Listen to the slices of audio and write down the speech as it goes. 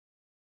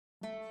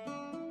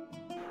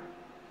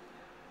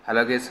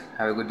Hello guys,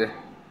 have a good day.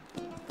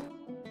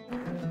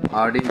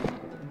 Audi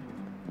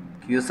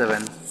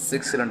Q7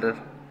 6-cylinder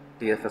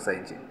TFSI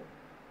engine.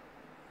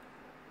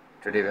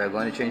 Today we are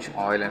going to change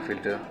oil and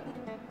filter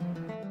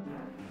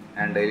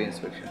and daily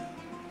inspection.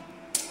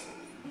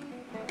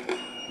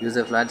 Use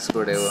a flat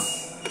screwdriver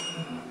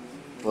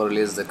to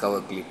release the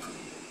cover clip.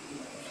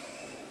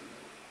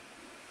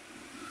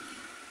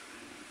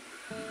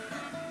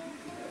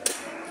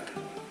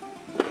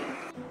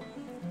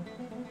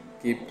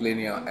 Keep clean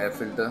your air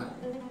filter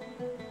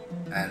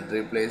and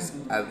replace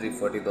every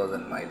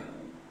 40,000 miles.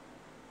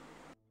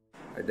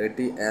 A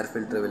dirty air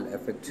filter will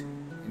affect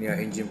in your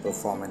engine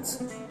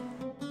performance.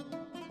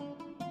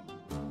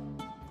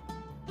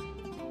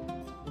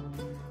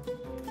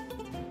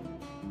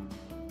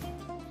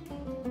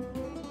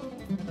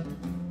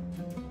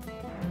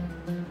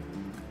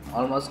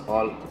 Almost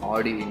all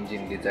Audi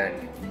engine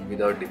designed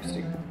without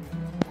dipstick.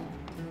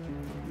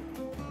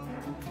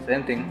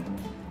 Same thing,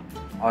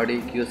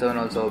 Audi Q7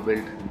 also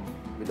built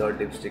without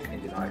dipstick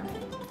engine oil.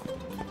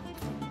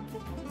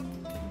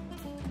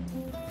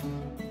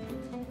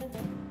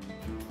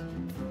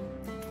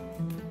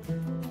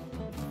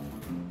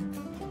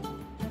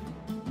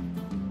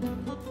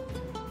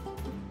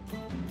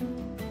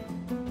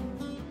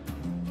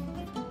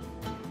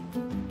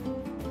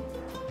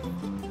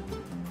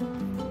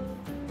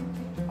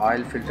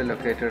 Oil filter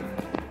located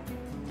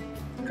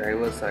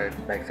driver's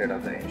side, back side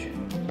of the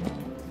engine.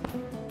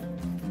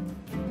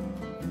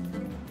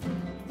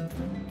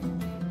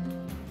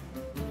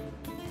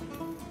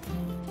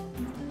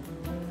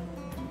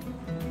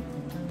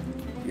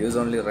 Use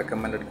only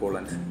recommended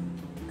coolant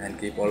and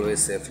keep always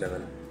safe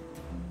level.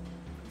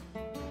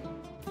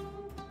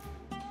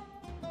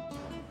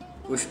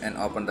 Push and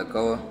open the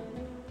cover,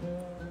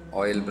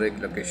 oil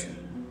brake location.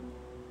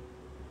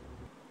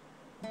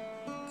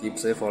 Keep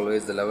safe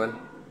always the level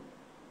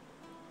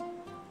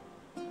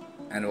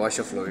and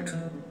washer fluid.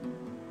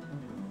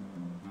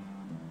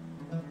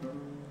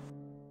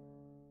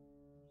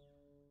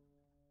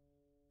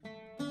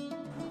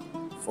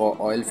 For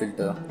oil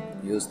filter,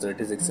 use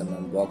 36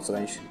 mm box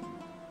wrench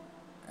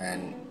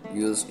and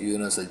use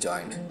universal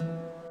joint.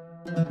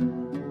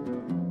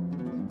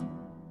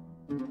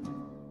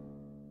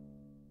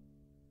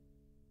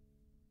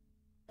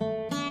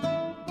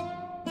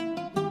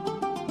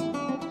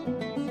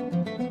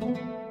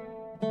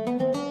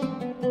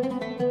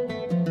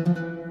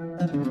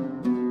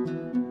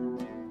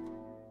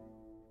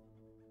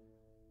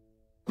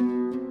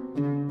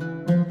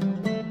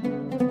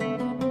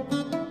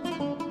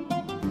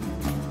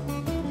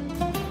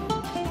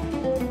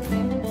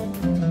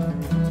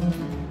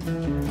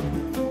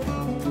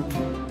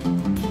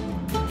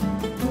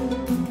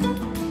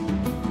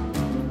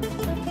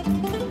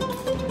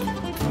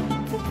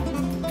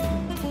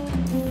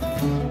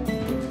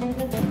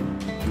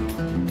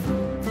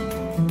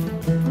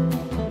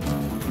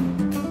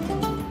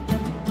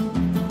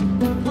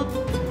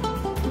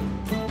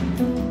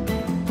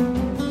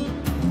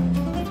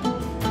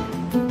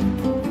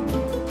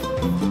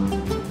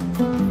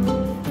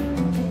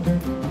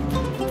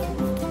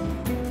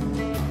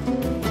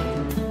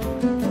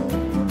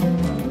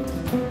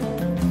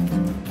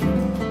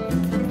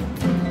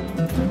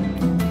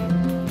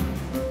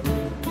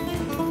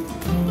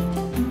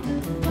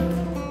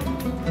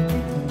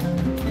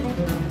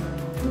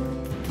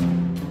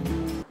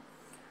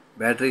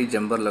 Battery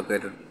jumper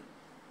located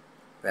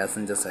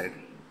passenger side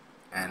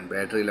and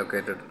battery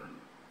located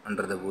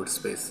under the boot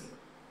space.